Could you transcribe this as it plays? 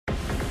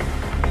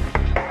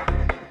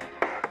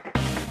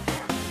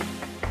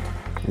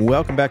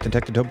Welcome back to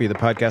Technotopia, the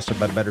podcast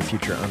about a better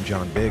future. I'm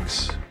John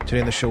Biggs. Today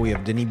on the show we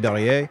have Denis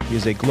Barrier. He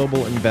is a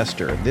global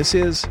investor. This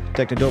is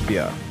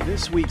Technotopia.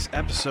 This week's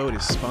episode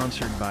is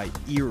sponsored by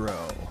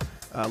Eero.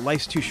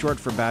 Life's too short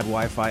for bad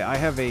Wi-Fi. I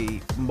have a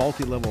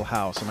multi-level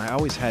house, and I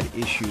always had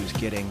issues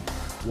getting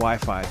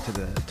Wi-Fi to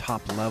the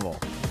top level.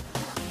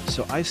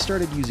 So I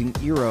started using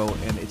Eero,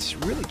 and it's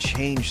really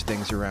changed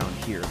things around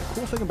here. The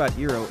cool thing about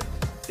Eero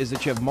is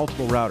that you have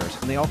multiple routers,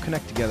 and they all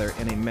connect together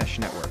in a mesh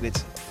network.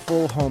 It's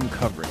full home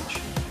coverage.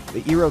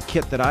 The Eero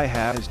kit that I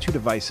have has two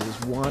devices,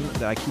 one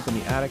that I keep in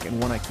the attic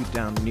and one I keep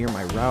down near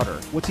my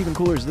router. What's even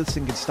cooler is this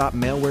thing can stop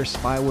malware,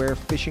 spyware,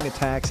 phishing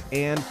attacks,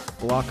 and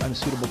block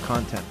unsuitable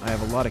content. I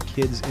have a lot of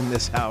kids in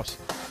this house,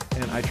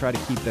 and I try to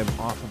keep them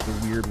off of the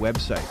weird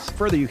websites.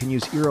 Further, you can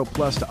use Eero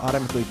Plus to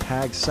automatically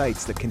tag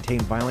sites that contain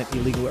violent,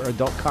 illegal, or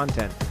adult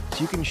content, so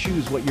you can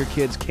choose what your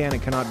kids can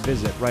and cannot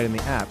visit right in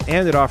the app.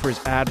 And it offers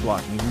ad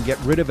blocking. You can get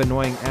rid of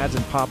annoying ads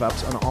and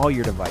pop-ups on all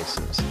your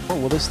devices.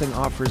 Well, this thing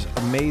offers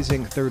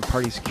amazing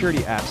third-party security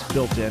apps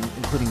built in,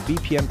 including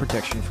VPN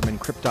protection from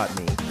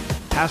Encrypt.me,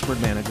 password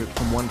management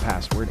from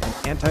 1Password,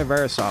 and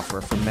antivirus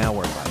software from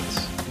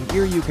Malwarebytes. In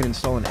Eero, you can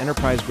install an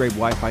enterprise-grade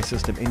Wi-Fi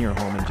system in your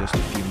home in just a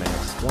few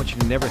minutes. I want you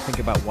to never think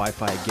about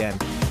Wi-Fi again.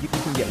 You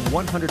can get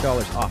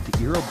 $100 off the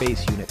Eero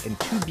base unit and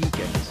 2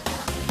 beacons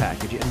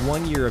package and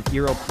 1 year of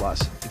Eero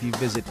Plus if you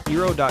visit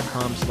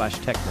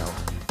eero.com/techno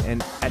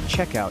and at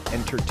checkout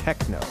enter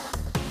techno.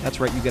 That's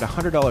right, you get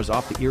 $100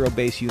 off the Eero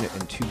base unit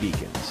and 2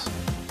 beacons.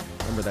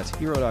 Remember, that's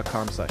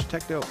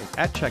eero.com/techno and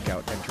at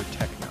checkout enter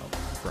techno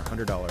for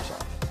 $100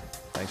 off.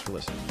 Thanks for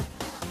listening.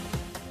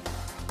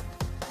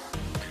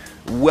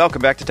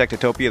 Welcome back to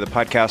Technotopia, the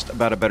podcast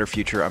about a better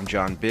future. I'm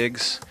John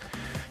Biggs.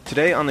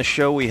 Today on the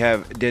show we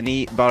have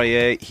Denis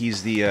Barrier.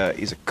 He's a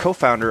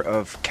co-founder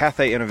of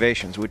Cathay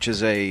Innovations, which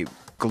is a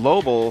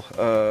global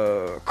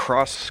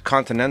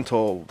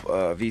cross-continental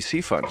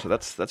VC fund. So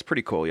that's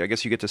pretty cool. I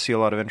guess you get to see a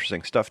lot of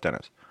interesting stuff,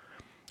 Denis.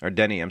 Or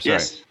Denis, I'm sorry.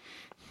 Yes.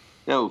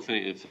 No,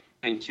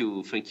 thank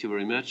you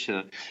very much.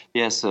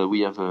 Yes,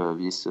 we have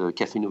this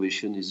Cathay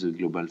Innovation is a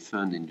global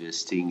fund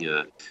investing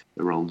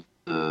around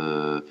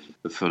a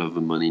third of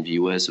the money in the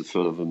US, a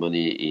third of the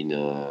money in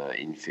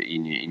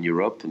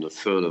Europe, and a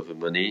third of the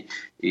money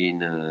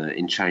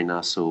in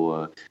China.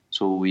 So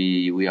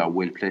we are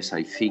well placed,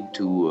 I think,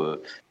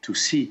 to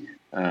see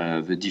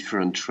the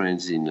different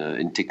trends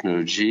in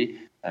technology.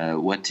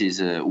 What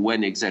is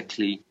when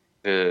exactly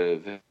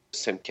the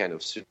same kind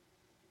of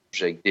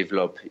subject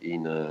develop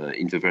in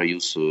the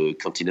various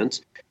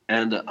continents,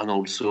 and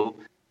also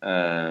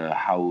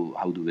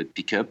how do they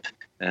pick up,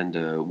 and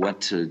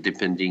what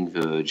depending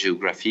the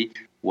geography,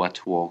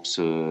 what works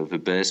the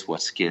best,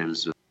 what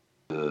scales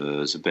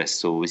the best.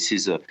 So this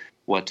is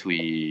what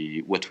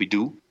we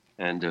do,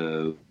 and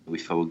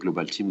with our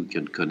global team we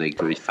can connect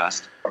very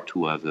fast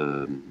to have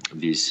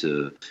this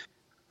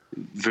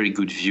very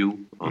good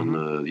view on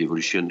the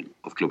evolution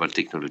of global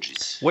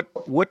technologies.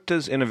 What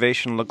does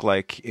innovation look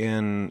like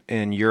in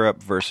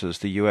Europe versus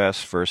the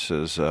US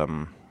versus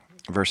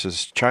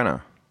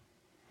China?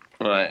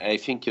 I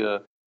think in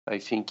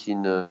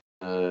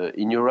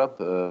Europe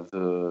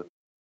the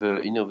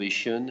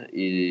innovation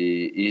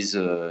is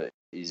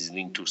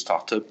linked to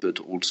startup, but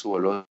also a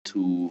lot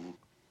to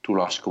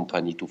large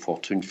company, to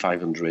Fortune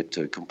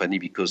 500 company,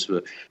 because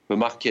the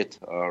market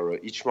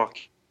each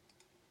market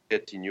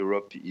in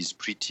Europe is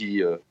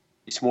pretty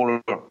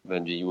smaller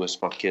than the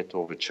US market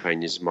or the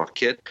Chinese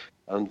market,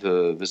 and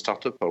the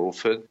startups are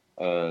often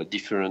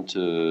different,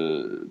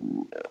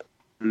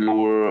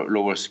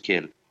 lower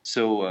scale.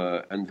 So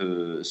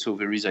so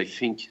there is, I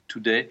think,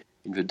 today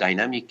in the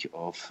dynamic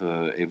of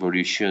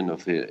evolution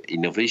of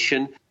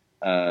innovation,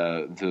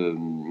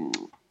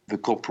 the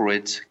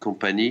corporate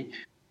company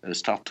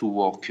start to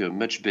work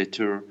much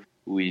better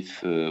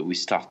with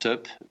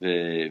startup.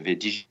 They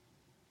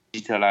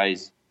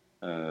digitalize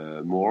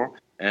more,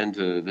 and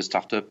the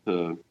startup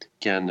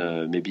can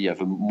maybe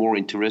have a more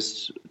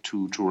interest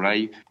to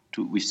rely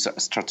with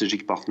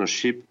strategic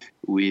partnership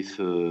with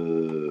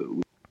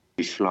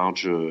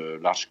large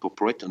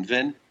corporate, and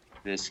then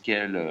they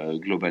scale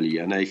globally.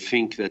 And I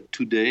think that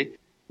today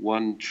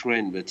one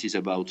trend that is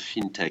about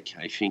fintech,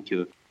 I think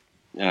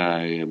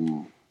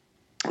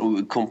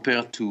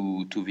compared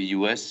to the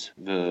US,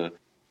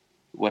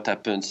 what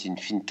happens in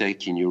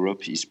fintech in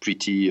Europe is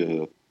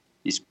pretty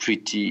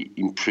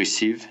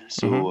impressive.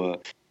 So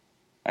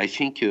I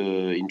think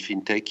in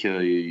fintech,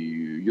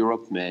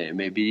 Europe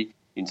may be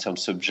in some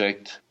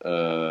subject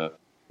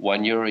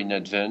 1 year in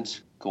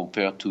advance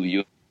compared to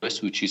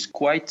US, which is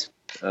quite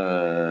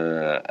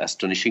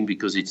astonishing,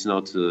 because it's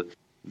not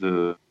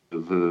the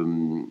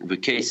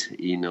case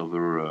in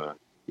other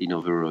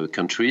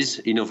countries,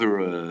 in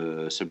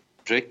other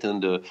subject.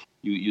 And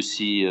you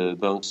see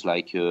banks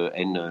like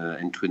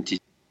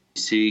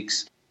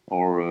N26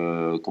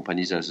 or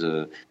companies as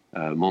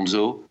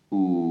Monzo,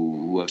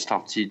 who have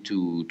started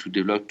to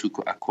develop, to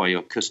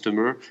acquire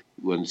customer,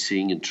 when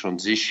seeing a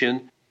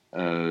transition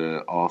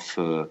of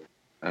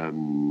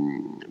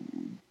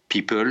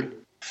people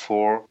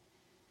for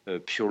a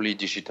purely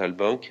digital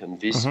bank, and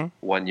this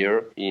 1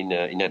 year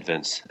in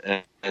advance.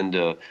 And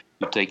you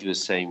take the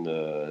same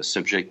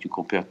subject, you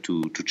compare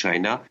to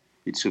China,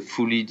 it's a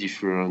fully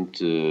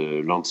different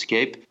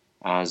landscape,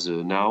 as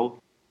now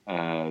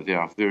there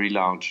are very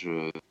large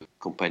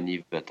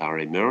companies that are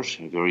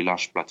emerged, a very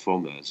large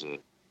platform as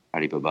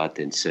Alibaba,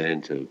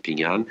 Tencent,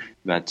 Ping An,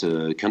 that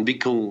can be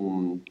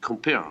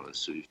compared,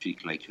 so you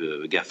think like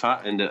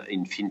GAFA. And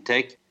in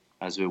fintech,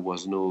 as there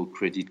was no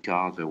credit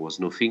card, there was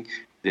nothing,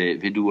 they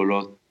do a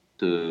lot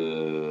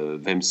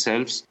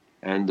themselves,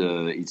 and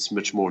it's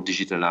much more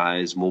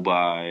digitalized,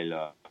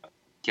 mobile,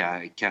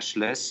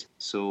 cashless.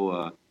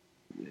 So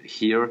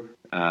here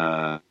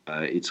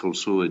it's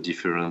also a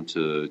different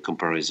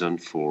comparison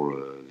for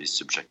this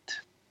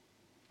subject.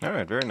 All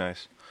right, very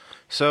nice.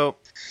 So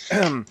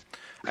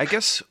I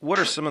guess what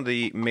are some of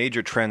the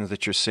major trends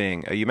that you're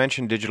seeing? You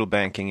mentioned digital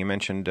banking, you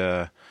mentioned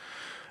and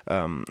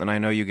I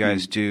know you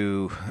guys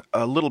do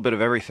a little bit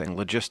of everything,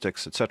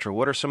 logistics, etc.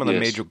 What are some of the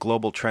major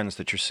global trends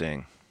that you're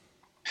seeing?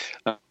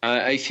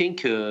 I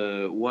think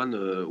one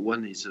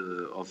is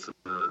of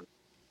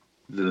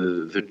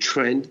the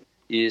trend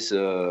is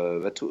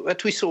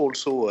that we saw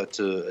also at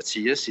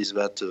CES is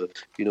that the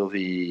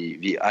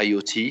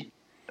IoT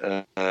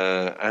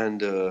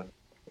and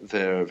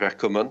their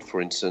command,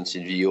 for instance,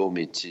 in the home,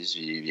 it is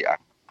the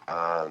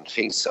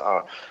things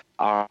are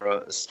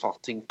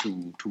starting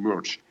to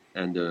merge,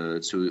 and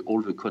so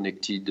all the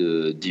connected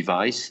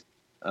device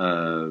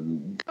are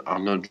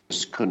not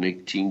just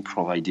connecting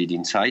provided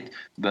inside,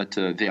 but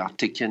they are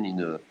taken in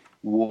a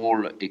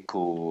whole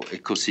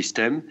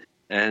ecosystem,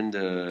 and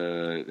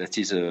that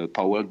is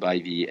powered by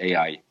the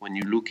AI. When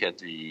you look at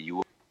the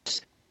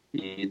US,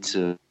 it's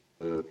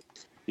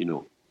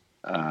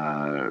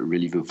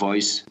really the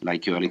voice,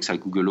 like your Alexa,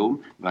 Google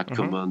Home, that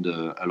command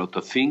a lot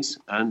of things,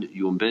 and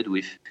you embed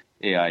with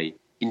AI.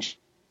 In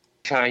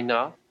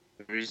China,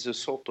 there is a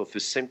sort of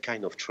the same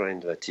kind of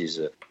trend that is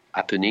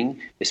happening,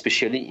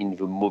 especially in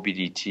the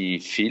mobility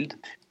field,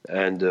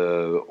 and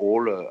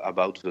all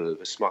about the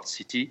smart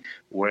city,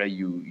 where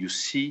you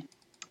see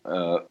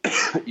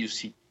you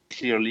see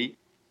clearly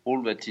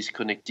all that is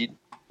connected,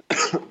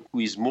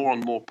 with more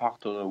and more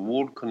part of a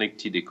whole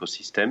connected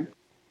ecosystem.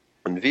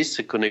 And this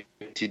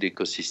connected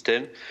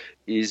ecosystem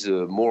is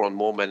more and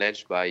more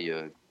managed by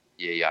the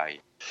AI.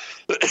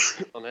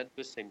 And at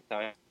the same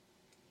time,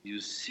 you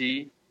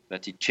see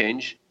that it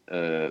changed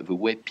the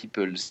way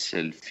people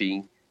sell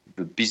things,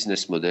 the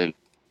business model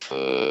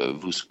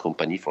of this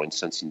company, for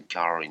instance, in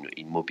car,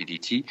 in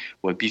mobility,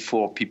 where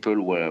before people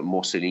were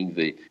more selling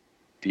the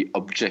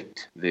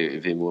object,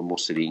 they were more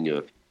selling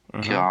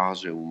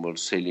cars, they were more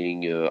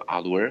selling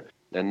hardware,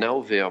 and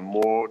now they are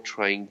more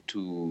trying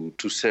to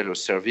sell a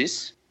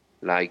service,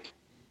 like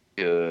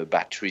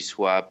battery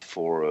swap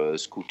for a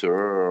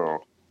scooter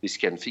or this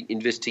kind of thing,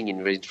 investing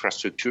in the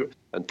infrastructure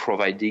and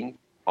providing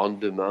on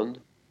demand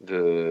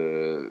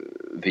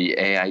the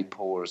AI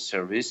power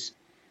service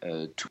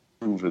to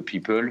the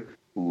people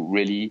who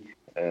really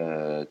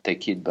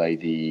take it by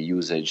the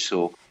usage.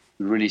 So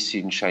we really see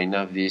in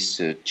China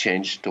this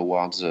change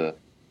towards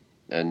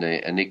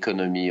an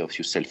economy of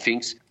you sell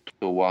things,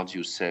 towards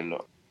you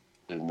sell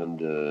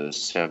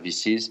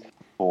services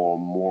for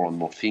more and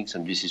more things,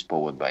 and this is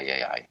powered by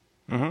AI.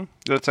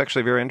 That's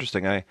actually very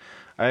interesting. I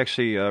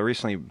actually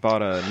recently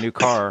bought a new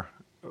car,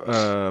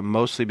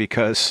 mostly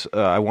because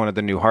I wanted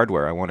the new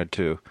hardware. I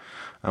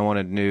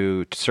wanted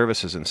new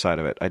services inside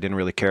of it. I didn't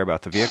really care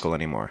about the vehicle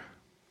anymore.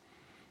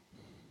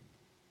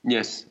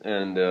 Yes,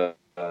 and there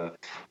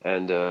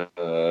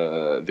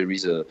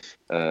is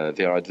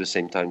there are at the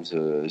same time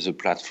the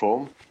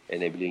platform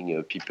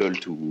enabling people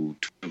to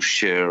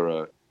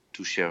share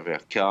their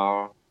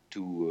car,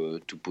 to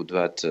put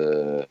that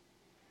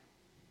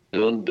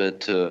on,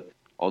 but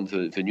on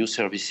the new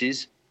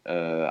services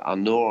are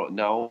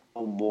now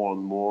more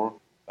and more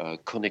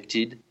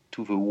connected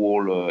to the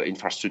whole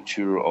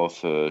infrastructure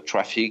of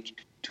traffic,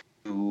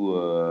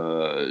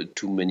 to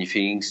many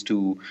things,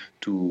 to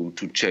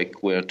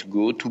check where to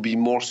go, to be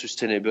more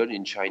sustainable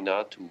in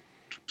China, to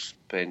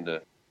spend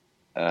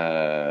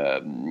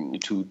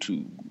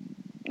to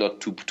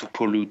not to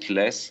pollute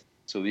less.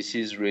 So this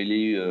is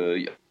really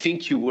I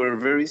think you were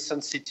very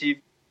sensitive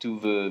to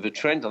the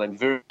trend, and I'm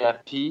very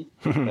happy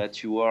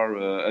that you are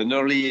an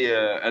early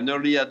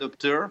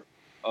adopter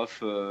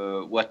of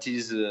what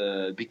is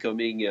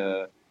becoming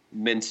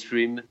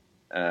mainstream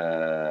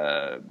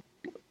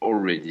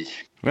already.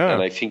 Yeah.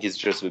 And I think it's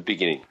just the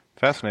beginning.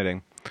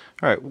 Fascinating.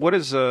 All right, what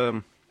does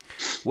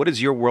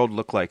your world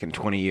look like in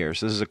 20 years?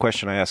 This is a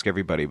question I ask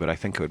everybody, but I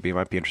think it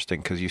might be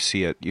interesting because you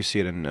see it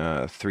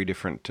in three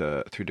different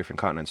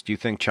continents. Do you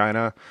think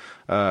China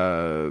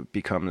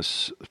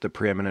becomes the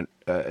preeminent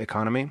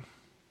economy?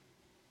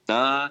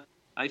 I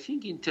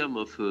think in terms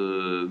of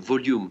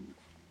volume,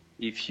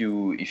 if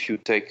you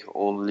take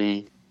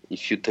only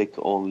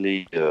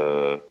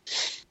the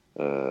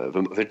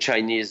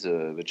Chinese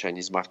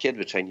market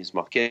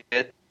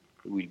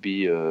will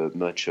be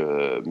much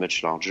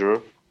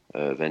larger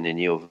than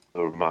any other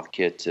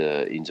market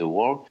in the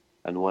world.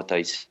 And what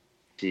I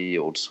see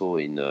also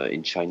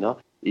in China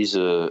is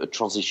a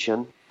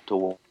transition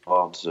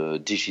towards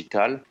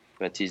digital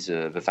that is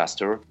the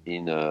faster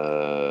in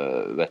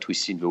that we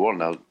see in the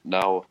world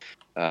now.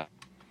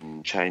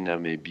 China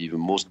may be the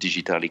most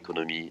digital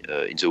economy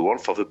in the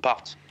world for the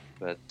part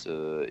that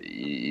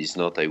is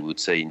not, I would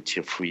say, in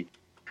tier 3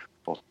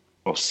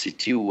 or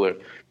city where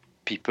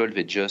people,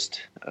 they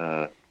just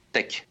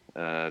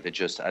they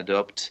just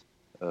adopt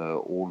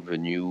all the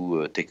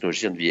new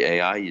technology, and the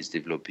AI is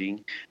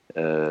developing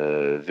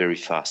very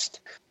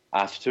fast.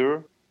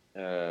 After,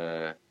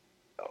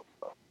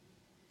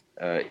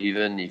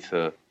 even if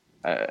the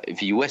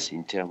US,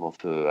 in terms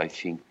of, I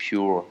think,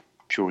 pure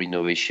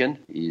innovation,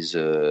 is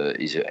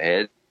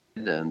ahead,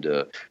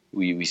 and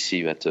we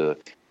see that the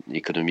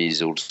economy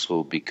is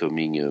also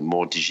becoming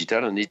more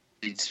digital, and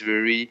it's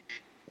very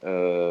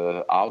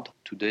hard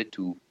today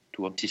to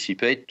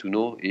anticipate, to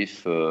know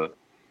if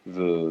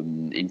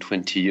in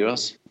 20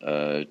 years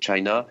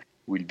China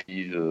will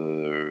be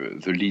the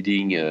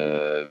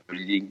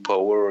leading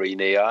power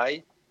in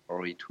AI,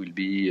 or it will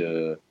be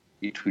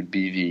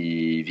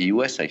the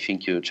US. I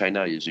think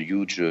China is a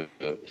huge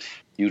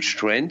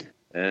trend,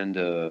 and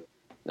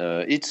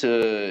it's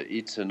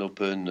an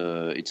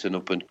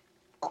open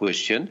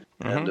question.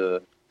 Mm-hmm.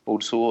 And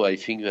also, I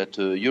think that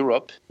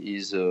Europe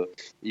is,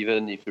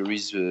 even if there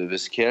is the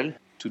scale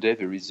today,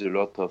 there is a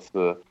lot of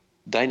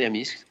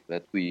dynamics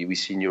that we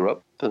see in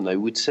Europe, and I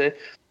would say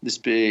this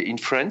in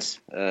France.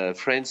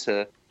 France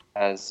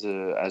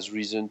has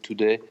risen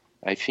today,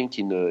 I think,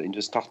 in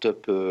the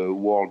startup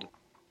world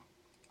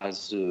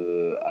as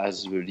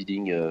the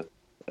leading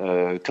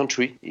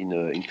country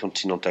in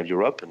continental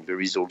Europe, and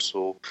there is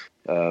also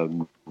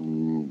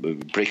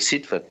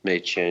Brexit that may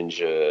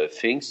change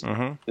things.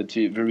 Mm-hmm. But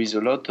there is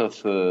a lot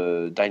of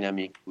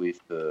dynamic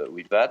with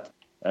that,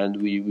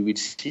 and we will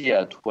see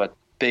at what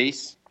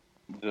pace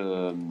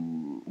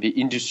the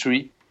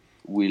industry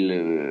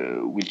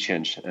will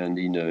change. And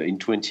in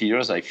 20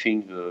 years, I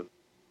think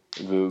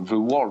the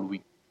world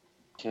we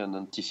can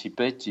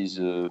anticipate is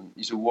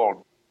a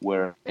world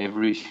where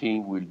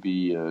everything will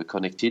be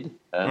connected,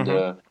 and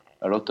mm-hmm.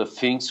 A lot of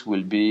things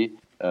will be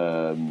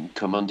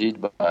commanded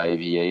by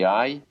the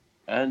AI,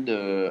 and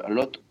a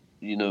lot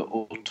in an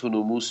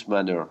autonomous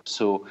manner.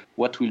 So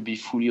what will be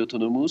fully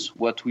autonomous,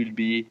 what will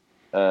be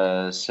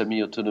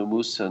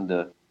semi-autonomous,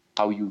 and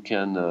how you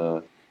can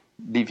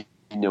live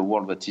in a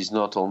world that is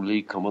not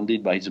only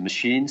commanded by the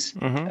machines,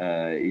 mm-hmm.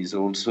 is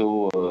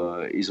also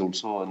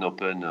an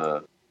open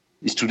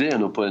is today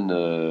an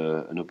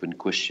open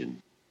question.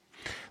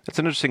 That's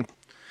an interesting.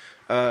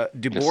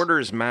 Do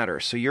borders matter?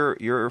 So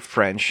you're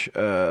French.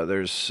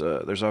 There's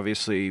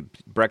obviously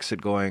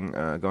Brexit going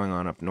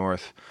on up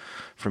north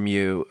from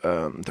you.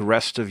 The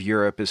rest of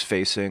Europe is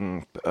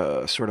facing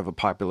sort of a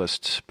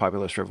populist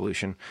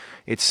revolution.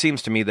 It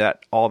seems to me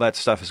that all that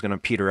stuff is going to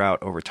peter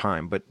out over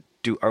time. But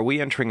are we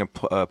entering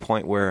a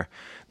point where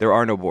there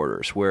are no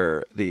borders,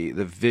 where the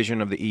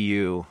vision of the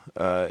EU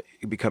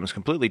becomes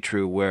completely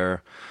true,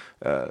 where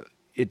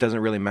it doesn't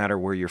really matter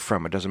where you're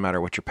from. It doesn't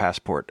matter what your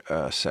passport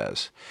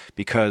says,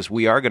 because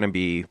we are going to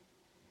be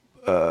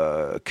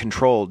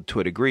controlled to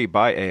a degree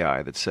by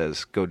AI that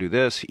says, go do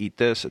this, eat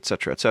this, et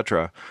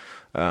cetera,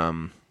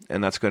 and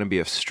that's going to be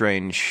a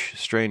strange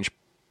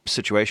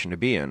situation to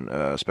be in,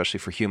 especially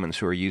for humans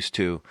who are used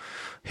to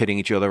hitting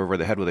each other over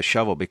the head with a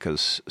shovel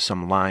because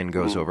some line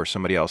goes over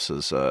somebody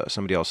else's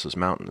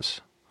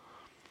mountains.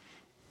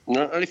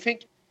 No, I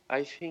think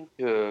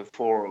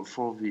for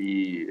the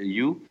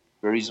EU,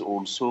 there is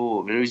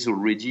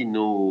already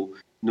no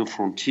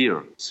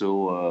frontier.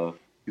 So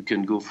you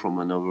can go from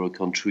another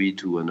country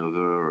to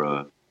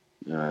another.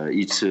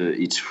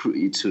 It's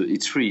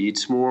free.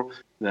 It's more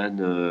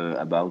than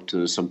about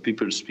some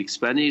people speak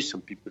Spanish,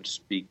 some people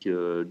speak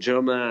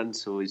German.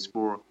 So it's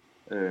more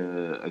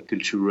a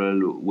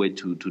cultural way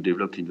to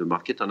develop in the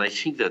market. And I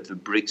think that the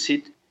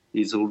Brexit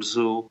is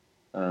also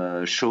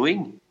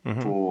showing mm-hmm.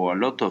 for a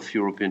lot of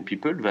European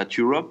people that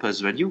Europe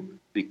has value,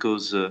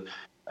 because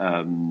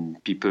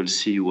people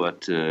see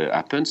what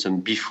happens.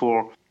 And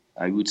before,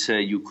 I would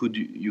say you could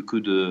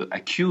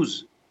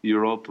accuse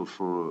Europe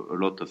for a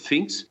lot of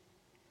things,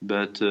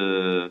 but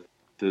the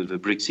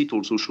Brexit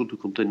also showed to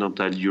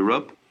continental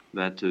Europe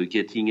that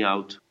getting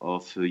out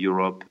of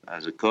Europe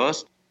has a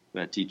cost,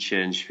 that it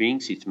changes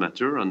things, it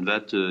matters, and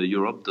that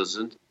Europe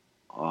doesn't,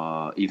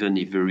 even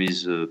if there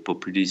is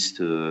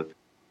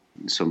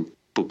some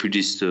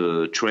populist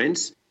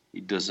trends,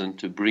 it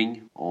doesn't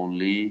bring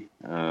only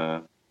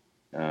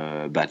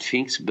bad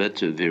things, but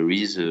there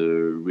is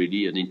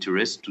really an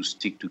interest to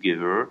stick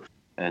together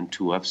and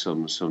to have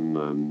some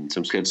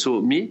scale. So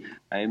me,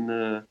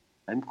 I'm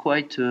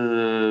quite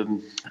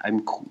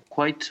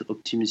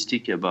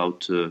optimistic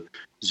about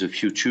the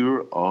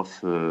future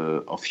of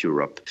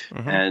Europe,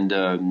 mm-hmm. and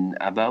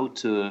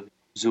about the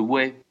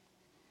way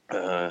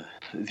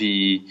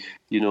the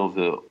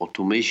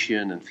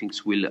automation and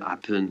things will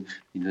happen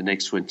in the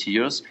next 20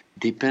 years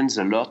depends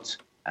a lot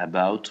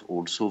about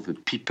also the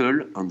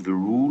people and the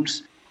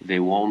rules they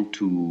want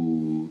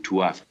to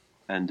have.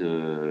 And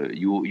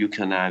you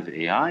can have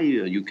AI,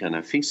 you can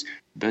have things,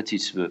 but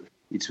it's the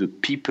it's the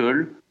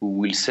people who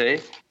will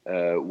say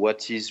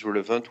what is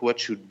relevant, what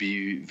should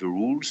be the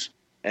rules,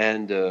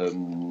 and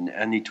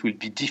it will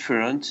be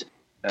different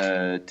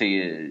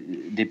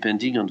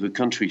depending on the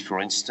country. For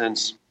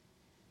instance,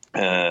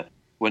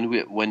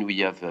 when we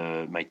have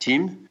my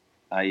team,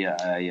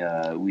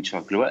 which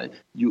are global,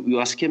 you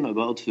ask him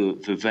about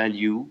the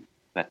value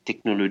that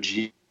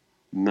technology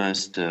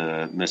must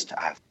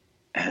have,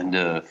 and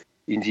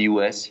in the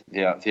US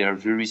they are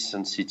very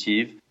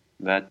sensitive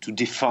that to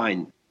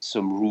define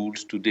some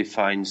rules, to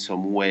define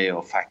some way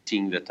of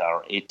acting that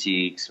are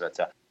ethics,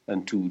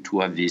 and to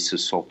have this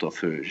sort of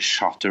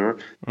charter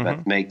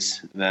that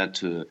makes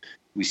that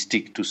we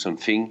stick to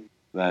something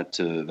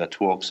that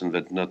works and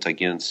that not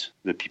against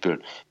the people.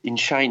 In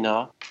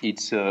China,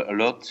 it's a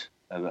lot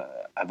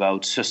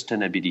about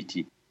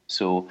sustainability.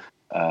 So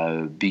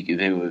people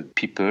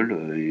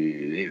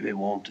they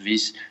want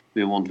this.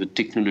 They want the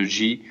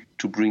technology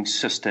to bring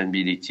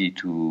sustainability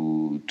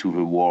to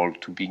the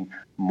world, to be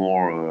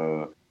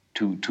more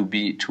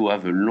to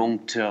have a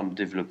long-term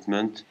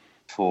development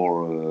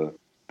for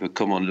the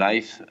common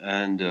life,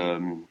 and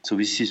so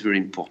this is very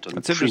important.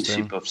 That's the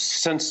interesting. Principle of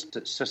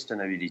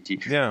sustainability.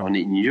 Yeah. And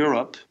in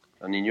Europe,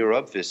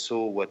 they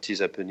saw what is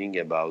happening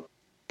about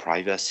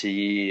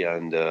privacy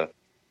and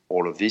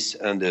all of this,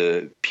 and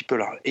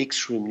people are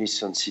extremely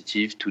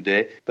sensitive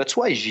today. That's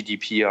why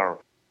GDPR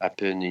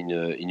happened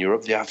in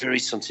Europe. They are very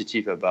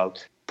sensitive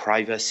about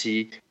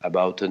privacy,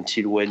 about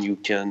until when you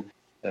can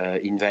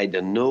invite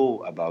and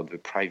know about the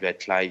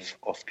private life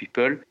of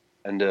people,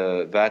 and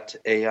that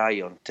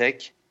AI on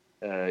tech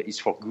is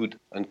for good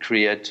and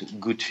create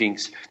good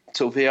things.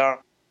 So there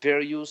are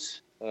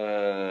various,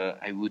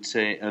 I would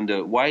say, and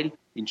while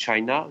in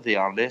China they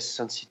are less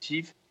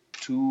sensitive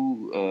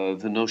to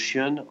the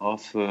notion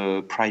of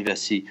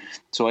privacy.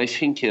 So I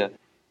think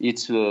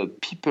it's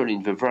people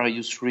in the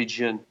various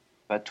regions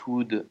that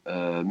would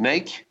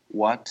make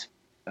what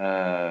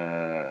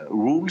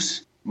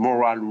rules,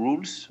 moral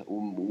rules,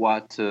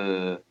 what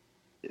are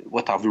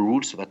the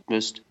rules that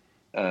must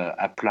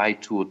apply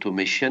to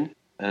automation,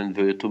 and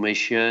the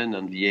automation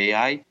and the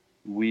AI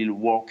will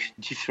work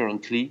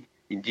differently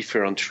in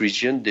different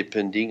regions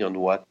depending on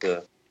what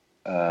the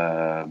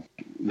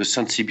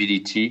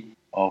sensibility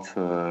of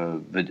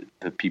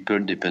the people,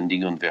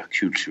 depending on their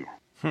culture.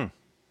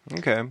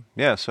 Okay.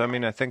 Yeah. So I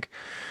mean, I think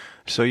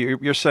so.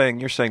 You're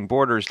saying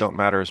borders don't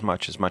matter as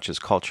much as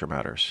culture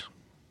matters.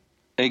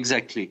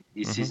 Exactly.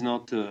 This is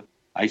not.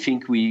 I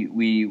think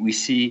we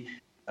see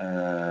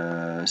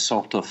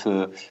sort of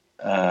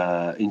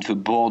in the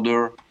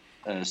border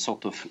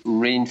sort of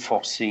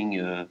reinforcing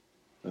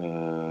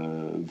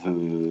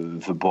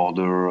the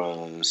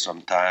border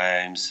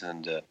sometimes,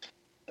 and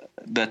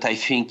but I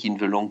think in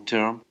the long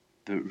term,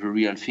 the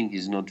real thing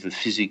is not the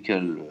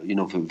physical,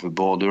 the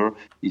border.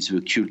 It's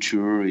the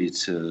culture.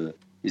 It's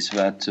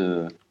that.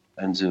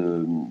 And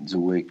the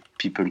way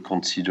people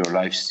consider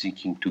life,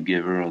 sticking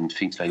together and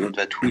things like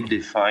that will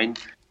define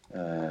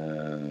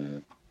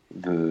the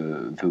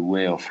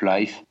way of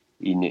life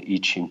in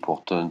each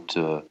important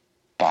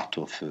part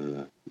of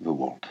the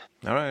world.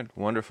 All right,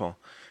 wonderful,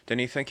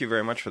 Denis. Thank you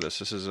very much for this.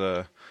 This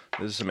is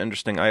some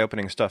interesting,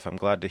 eye-opening stuff. I'm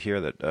glad to hear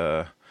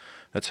that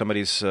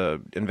somebody's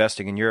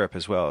investing in Europe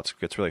as well.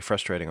 It's really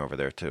frustrating over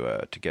there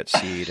to get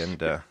seed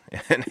and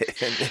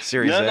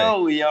Series A.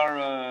 No, we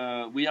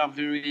are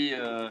very.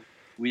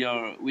 We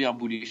are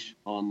bullish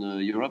on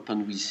Europe,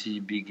 and we see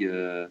big,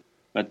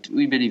 but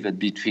we believe that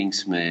big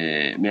things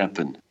may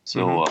happen.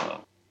 So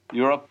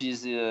Europe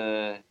is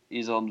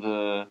on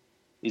the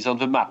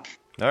map.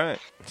 All right,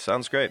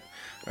 sounds great.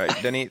 All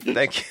right, Denis,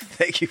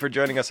 thank you for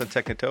joining us on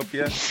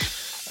Technotopia.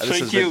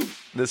 Thank you.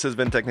 This has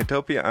been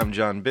Technotopia. I'm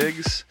John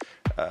Biggs.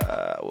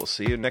 We'll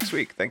see you next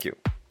week. Thank you.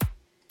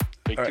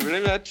 Thank you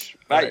very much.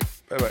 Bye.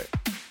 Right. Bye.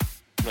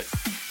 Bye.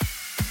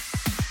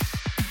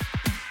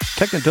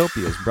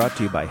 Technotopia is brought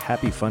to you by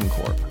Happy Fun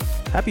Corp.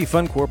 Happy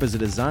Fun Corp is a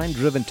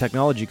design-driven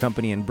technology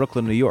company in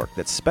Brooklyn, New York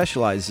that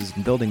specializes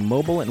in building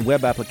mobile and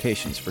web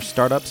applications for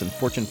startups and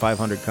Fortune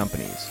 500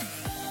 companies.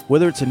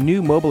 Whether it's a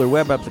new mobile or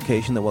web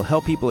application that will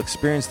help people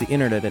experience the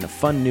internet in a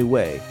fun new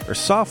way, or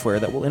software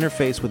that will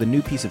interface with a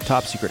new piece of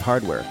top-secret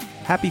hardware,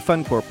 Happy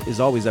Fun Corp is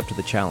always up to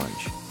the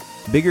challenge.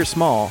 Big or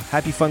small,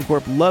 Happy Fun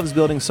Corp loves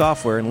building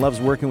software and loves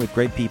working with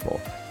great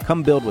people.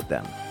 Come build with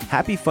them.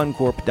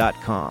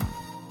 HappyFunCorp.com.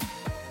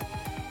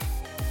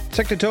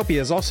 Technotopia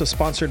is also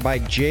sponsored by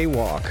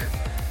Jaywalk.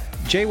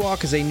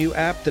 Jaywalk is a new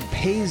app that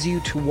pays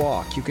you to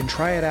walk. You can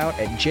try it out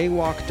at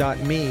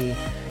jaywalk.me.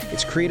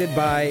 It's created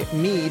by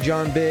me,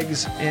 John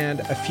Biggs,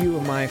 and a few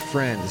of my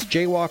friends.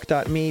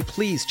 Jaywalk.me,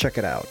 please check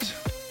it out.